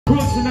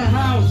Crooks in the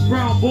house,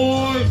 brown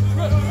boy.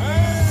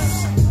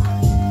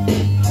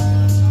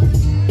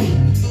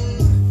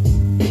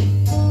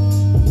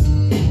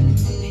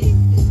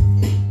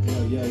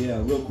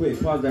 Yeah, real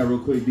quick. Pause that real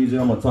quick, DJ.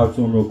 I'm gonna talk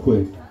to him real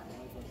quick.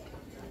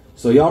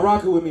 So y'all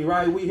rocking with me,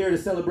 right? We here to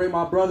celebrate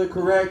my brother,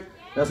 correct?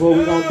 That's what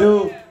we gonna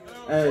do.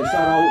 Hey,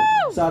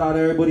 shout out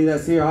everybody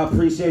that's here. I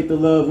appreciate the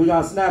love. We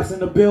got snaps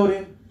in the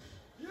building.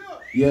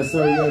 Yes,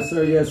 sir, yes,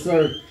 sir, yes,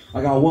 sir.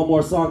 I got one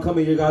more song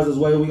coming your guys'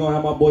 way. We're going to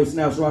have my boy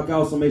Snaps rock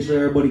out, so make sure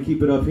everybody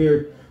keep it up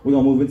here. We're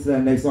going to move into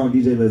that next song.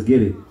 DJ, let's get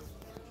it.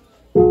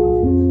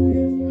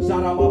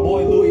 Shout out my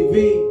boy Louis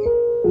V.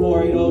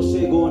 480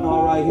 shit going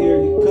on right here.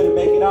 He couldn't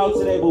make it out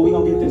today, but we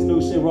going to get this new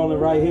shit rolling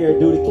right here.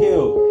 Do the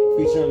Kill,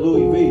 featuring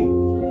Louis V.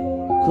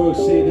 Crooks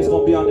shit, it's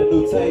going to be on the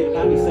new tape,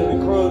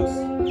 97 Crooks.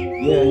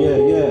 Yeah.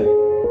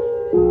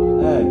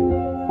 Hey.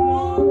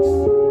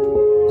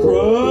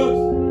 Crooks.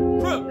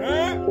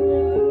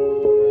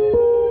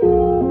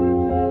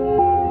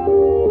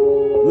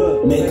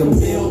 Make a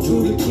meal,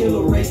 do the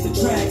kill, erase the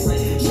tracks.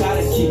 Try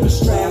to keep a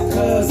strap,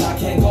 cause I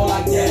can't go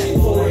like that.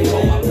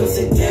 480, I puts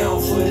it down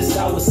for the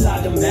south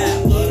side the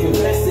map.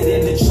 Invested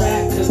in the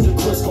track, cause the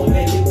Crooks gon'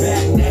 make it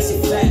back. That's a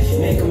fact.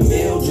 Make a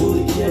meal,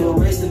 do the kill,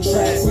 erase the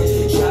tracks.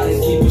 Try to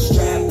keep a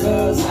strap,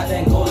 cause I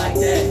can't go like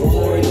that.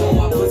 480,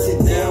 I puts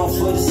it down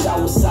for the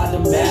south side the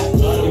map.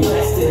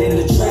 Invested in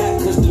the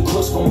track, cause the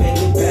Crooks gon' make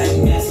it back.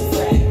 That's a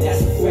fact, that's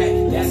a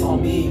fact, that's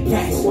on me.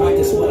 That's white,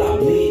 that's what I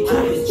bleed.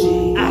 Keep it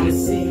G, I can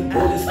see.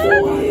 Bullets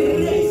for my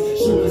enemies,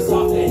 shooters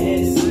off their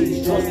heads.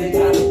 These drugs, they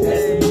got the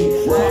best of me.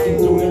 Talking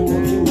through them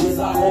computers,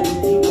 I hope you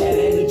keep that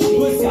energy.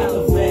 Got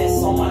the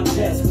vest on my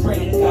chest, pray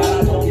to God I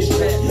don't get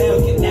stressed.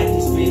 Looking at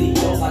these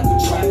videos like a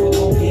trapper,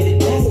 gon' get it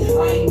next.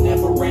 I ain't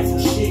never ran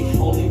from shit,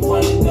 only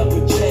running up a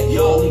check. The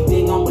only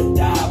thing I'ma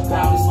die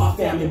about is my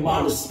family,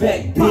 my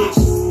respect, bitch.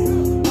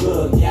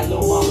 Look, yeah,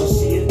 little mama,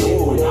 she a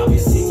dick. When I been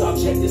sick, I'll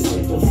check the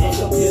symptoms. Take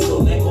a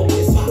pistol, ain't gon'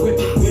 miss my whip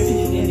it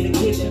in the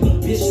kitchen. The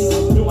bitch, she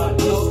gon' do my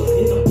deal.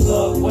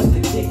 What's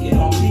the ticket?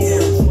 I'll be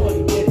there until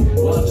you get it.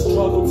 What's the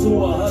struggle to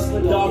a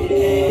hustler, dog?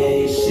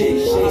 Hey,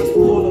 shit. I just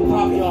pull the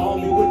poppy, a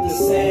homie with the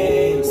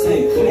same.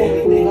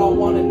 Anything I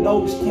wanna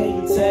know is can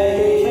you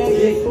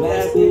take?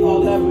 Last thing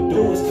I'll ever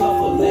do is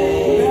cover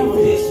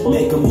legs.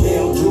 Make a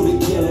meal, do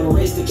the kill,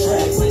 erase the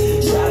tracks.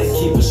 Try to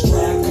keep a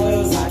strap,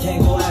 cause I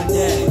can't go like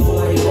that.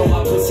 480,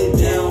 I puts it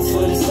down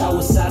for the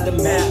south side the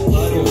map.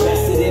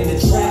 Invested in the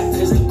trap,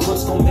 cause the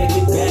Crooks gon' make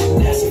it back.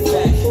 That's a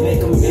fact.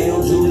 Make a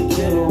meal, do the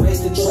kill,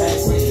 erase the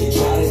tracks.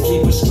 Try to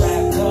keep a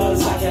strap,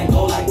 cause I can't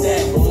go like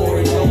that.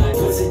 480,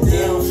 puts it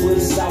down for the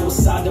south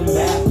side the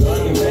map.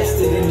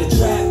 Invested in the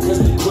trap, cause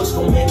the Crooks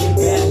gon' make it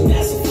back.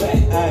 That's a fact.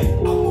 Hey,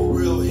 I'm a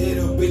real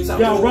hitter, bitch.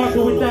 Y'all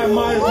rockin' with that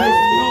Myers noise.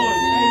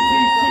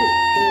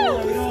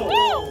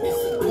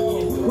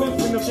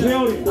 Crooks in the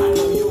building.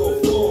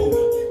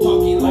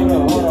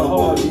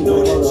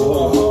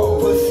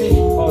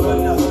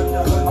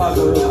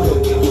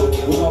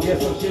 We're gonna get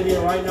some shit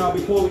here right now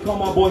before we call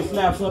my boy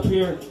Snaps up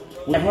here.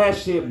 I had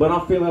shit, but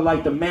I'm feeling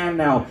like the man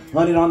now.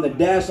 100 on the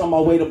dash on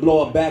my way to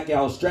blow a back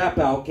out. Strap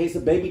out, case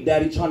of baby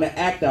daddy trying to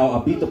act out.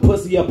 I beat the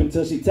pussy up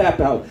until she tap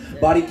out.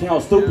 Body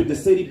count stupid, the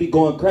city be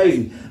going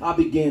crazy. I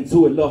be getting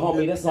to it, little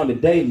homie, that's on the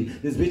daily.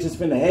 This bitch is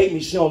finna hate me,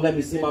 she don't let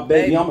me see my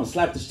baby. I'ma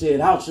slap the shit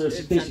out her,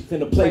 she think she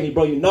finna play me.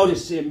 Bro, you know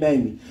this shit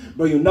made me.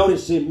 Bro, you know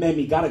this shit made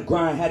me. Gotta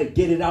grind, had to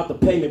get it out the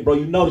payment. Bro,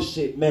 you know this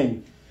shit made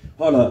me.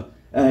 Hold up.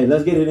 Hey,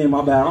 let's get it in,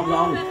 my bad.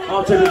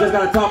 I'm tripping, just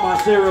gotta talk my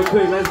shit real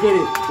quick. Let's get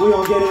it. We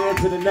gonna get it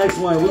into the next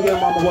one. We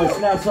get my boy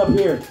Snaps up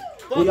here.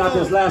 We got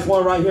this last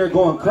one right here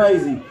going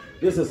crazy.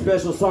 This is a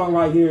special song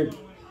right here.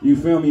 You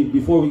feel me?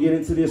 Before we get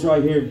into this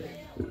right here,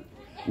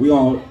 we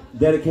gonna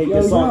dedicate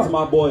this song to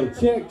my boy,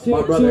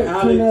 my brother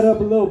Alex. Turn that up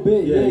a little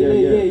bit.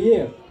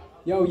 Yeah.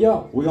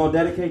 Yo. We gonna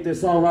dedicate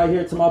this song right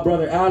here to my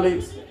brother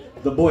Alex,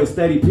 the boy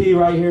Steady P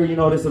right here. You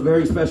know, this is a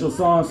very special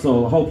song,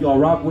 so I hope y'all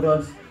rock with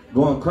us.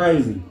 Going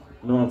crazy.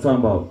 You know what I'm talking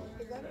about?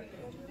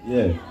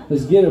 Yeah.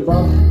 Let's get it,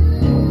 bro.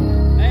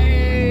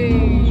 Hey!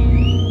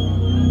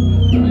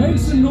 Make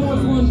some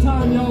noise one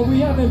time, y'all. We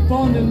having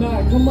fun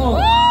tonight. Come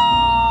on.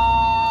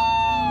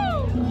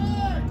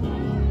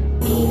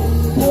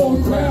 Pour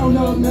a crown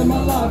up, man,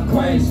 my life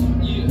crazy.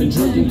 Been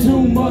drinking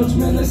too much,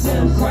 man, they say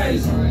I'm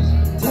crazy.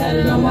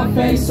 Tatted on my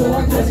face, so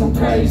I guess I'm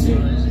crazy.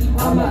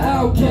 I'm an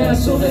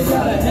outcast, so they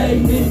gotta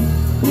hate me.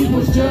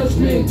 People's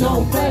judgment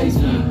don't faze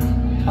me.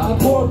 I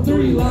poured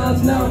 3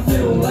 lines, now I'm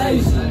feeling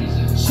lazy.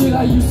 Shit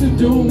I used to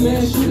do,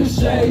 man, shit is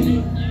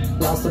shady.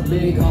 Lost a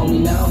big homie,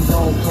 now I'm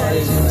going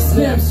crazy.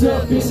 Snaps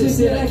up, bitch, they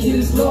say that kid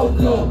is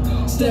loco.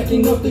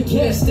 Stacking up the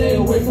cash, stay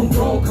away from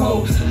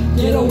brocos.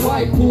 Get a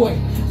white boy,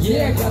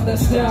 yeah, I got that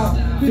style.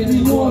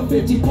 51,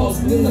 50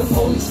 posted in the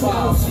police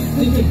files.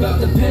 Thinking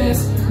about the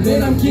past,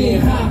 man, I'm getting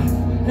high.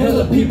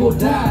 Hella people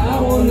die, I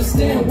don't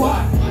understand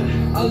why.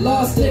 I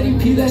lost Eddie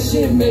P, that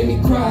shit made me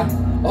cry.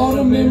 All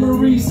the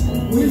memories,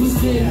 we was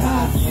getting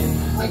high.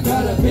 I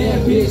got a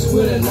bad bitch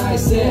with a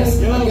nice ass.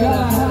 I got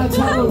a high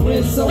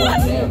tolerance, so I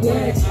can't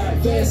wax.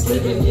 Fast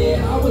living,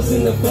 yeah, I was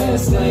in the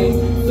fast lane.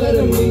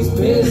 Vitamins,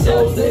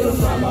 benzos, they don't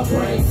fry my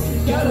brain.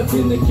 Got up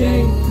in the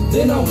game,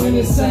 then I went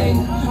insane.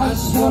 I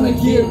just wanna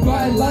get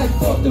right like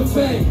fuck the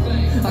fame.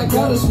 I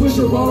got a switch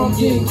around, I'm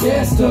getting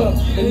gassed up.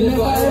 And if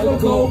I ever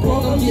go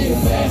broke, I'm getting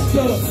fast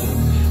up.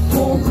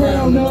 Pouring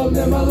crown up,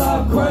 man, my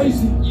life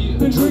crazy.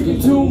 Been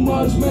drinking too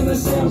much, man, they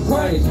say I'm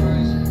crazy.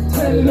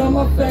 Tatted on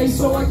my face,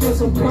 so I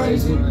guess I'm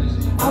crazy.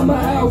 I'm an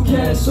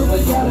outcast, so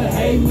they gotta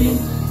hate me.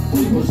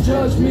 People's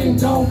judgment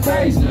don't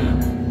faze me.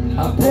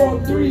 I pour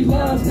up 3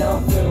 lines, now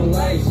I'm feeling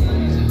lazy.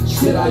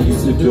 Shit I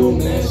used to do,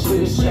 man,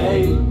 shit is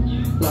shady.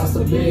 Lost a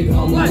big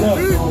homie,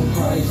 I'm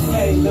crazy.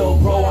 Hey, little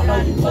bro, I know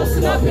you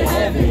posted up in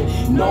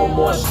heaven. No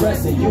more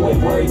stressing, you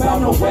ain't worried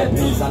about no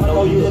weapons. I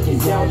know you looking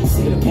down, you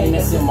see the pain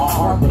that's in my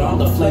heart. But I'm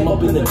the flame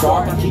up in the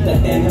dark, I keep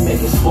that thing and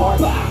make it spark.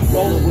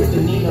 Rolling with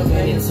the Nina,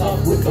 banging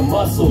tough with the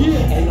muscle.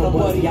 Ain't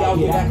nobody out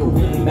here that can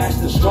really match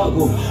the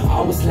struggle.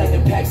 I was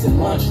slacking packs at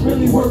lunch,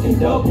 really working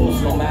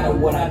doubles. No matter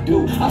what I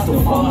do, I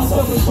still find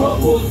myself in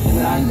trouble. And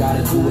I ain't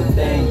gotta do a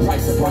thing,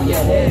 price up on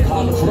your head.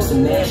 Call the Crooks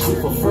and that shit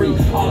for free.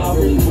 All I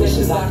really wish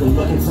is I could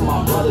look into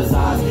my brother's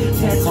eyes.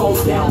 10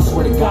 toes down,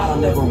 swear to God I'll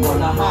never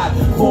run a hide.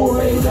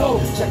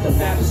 480, check the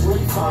map, is where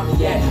you find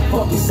me at.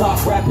 Fucking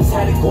soft rappers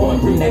had it going,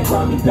 bring that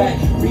grimy back.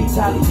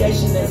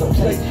 Retaliation, there's a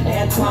place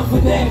and time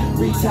for that.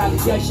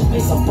 Retaliation,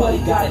 means somebody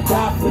gotta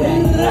die for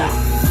that.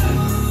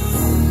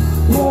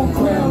 Long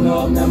crown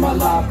up, man, my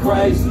life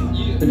crazy.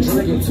 Been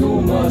drinking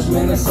too much,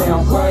 man, they say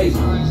I'm crazy.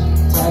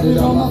 Tatted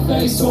on my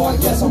face, so I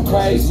guess I'm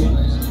crazy.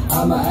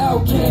 I'm an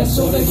outcast,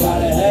 so they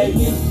gotta hate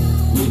me.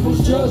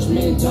 People's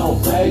judgment don't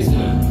faze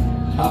me.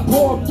 I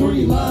pour up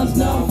 3 lines,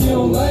 now I'm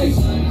feeling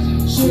lazy.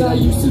 Shit I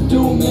used to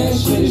do, man,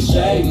 shit is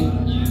shady.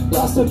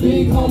 Lost a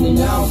big homie,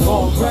 now I'm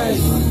going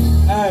crazy.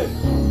 Hey,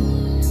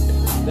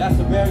 that's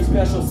a very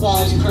special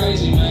song. Shit's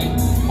crazy, man.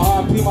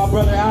 R.I.P. my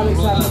brother Alex,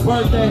 happy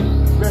birthday.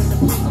 Rest in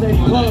peace, Steady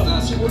Club.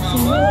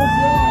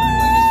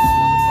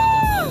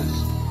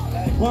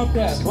 Hey, bump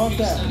that, bump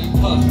that.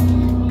 Hell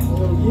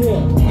yeah.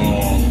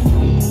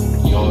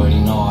 Man, you already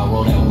know I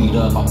roll that weed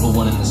up. I put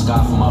one in the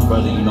sky for my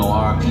brother, you know,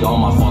 RIP all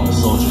my fallen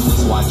soldiers.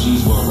 This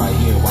YG's word right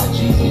here,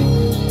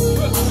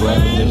 YG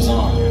forever lives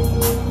on.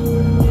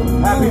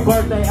 Happy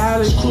birthday,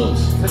 Alex.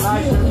 Crooks.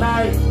 Tonight's the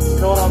night. You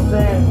know what I'm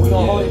saying? We're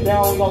gonna hold it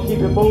down, we're gonna keep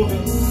it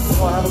moving. We're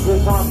gonna have a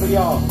good time for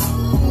y'all.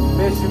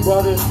 Miss you,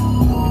 brother.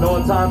 You know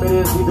what time it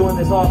is. We're doing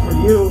this all for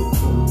you.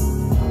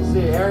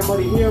 Shit,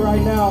 everybody here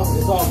right now,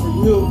 it's all for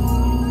you.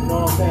 You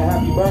know what I'm saying?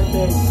 Happy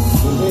birthday.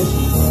 We miss you.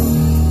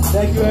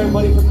 Thank you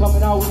everybody for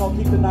coming out. We're gonna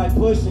keep the night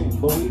pushing,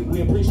 but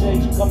we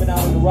appreciate you coming out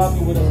and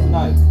rocking with us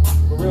tonight.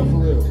 For real,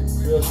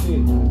 real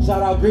shit.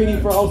 Shout out Greedy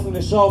for hosting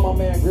the show, my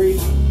man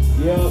Greedy.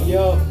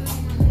 Yup.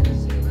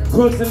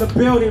 Crooks in the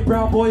building,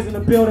 Brown Boys in the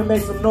building,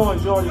 make some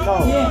noise, you already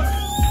know. Yeah.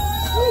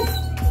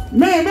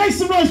 Man, make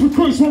some noise for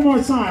Crooks one more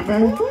time,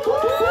 man. We put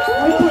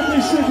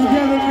this shit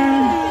together,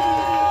 man.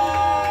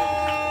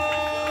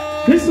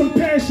 This some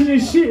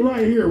passionate shit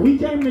right here. We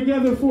came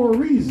together for a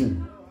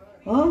reason.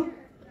 Huh?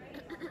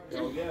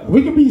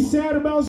 We can be sad about